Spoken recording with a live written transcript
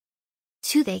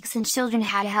Toothaches in children.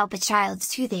 How to help a child's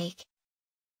toothache.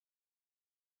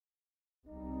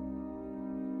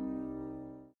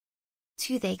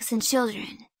 Toothaches in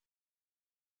children.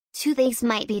 Toothaches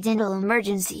might be dental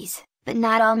emergencies, but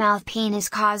not all mouth pain is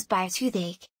caused by a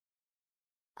toothache.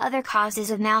 Other causes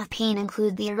of mouth pain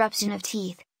include the eruption of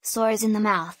teeth, sores in the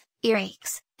mouth,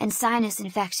 earaches, and sinus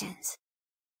infections.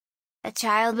 A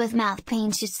child with mouth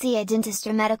pain should see a dentist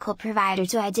or medical provider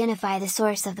to identify the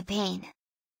source of the pain.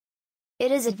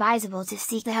 It is advisable to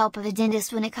seek the help of a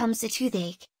dentist when it comes to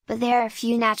toothache, but there are a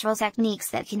few natural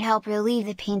techniques that can help relieve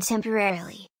the pain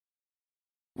temporarily.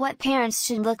 What parents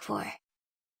should look for: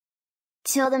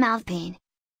 mouth pain,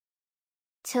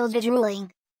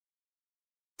 drooling.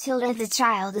 If the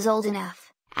child is old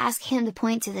enough, ask him to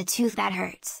point to the tooth that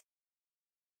hurts.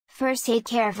 First aid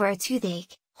care for a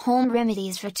toothache, home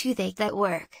remedies for toothache that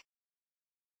work.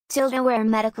 Wear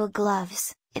medical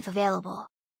gloves, if available.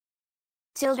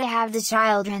 Have the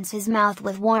child rinse his mouth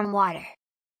with warm water.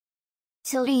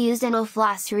 Use dental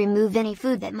floss to remove any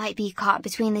food that might be caught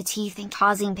between the teeth and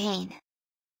causing pain.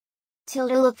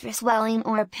 Look for swelling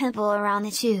or a pimple around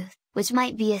the tooth, which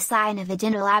might be a sign of a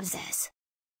dental abscess.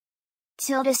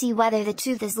 See whether the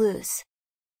tooth is loose.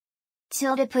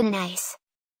 Put in ice.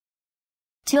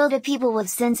 People with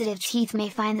sensitive teeth may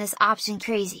find this option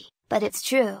crazy, but it's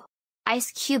true.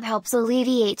 Ice cube helps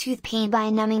alleviate tooth pain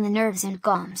by numbing the nerves and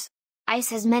gums.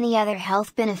 Ice has many other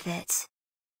health benefits.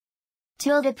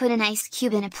 Put an ice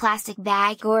cube in a plastic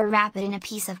bag or wrap it in a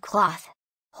piece of cloth.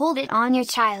 Hold it on your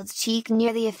child's cheek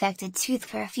near the affected tooth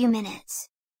for a few minutes.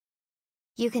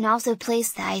 You can also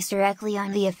place the ice directly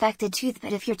on the affected tooth,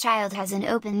 but if your child has an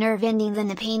open nerve ending, then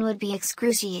the pain would be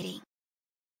excruciating.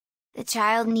 The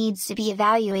child needs to be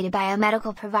evaluated by a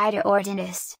medical provider or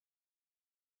dentist.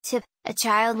 A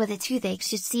child with a toothache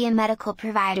should see a medical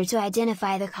provider to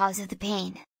identify the cause of the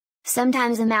pain.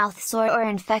 Sometimes a mouth sore or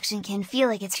infection can feel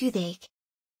like a toothache.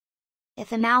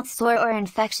 If a mouth sore or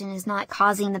infection is not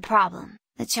causing the problem,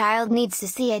 the child needs to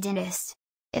see a dentist.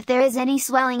 If there is any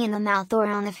swelling in the mouth or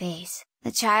on the face,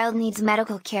 the child needs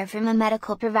medical care from a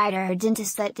medical provider or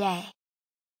dentist that day.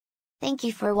 Thank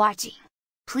you for watching.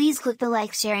 Please click the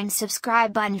like, share and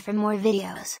subscribe button for more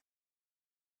videos.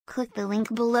 Click the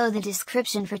link below the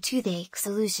description for toothache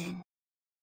solution.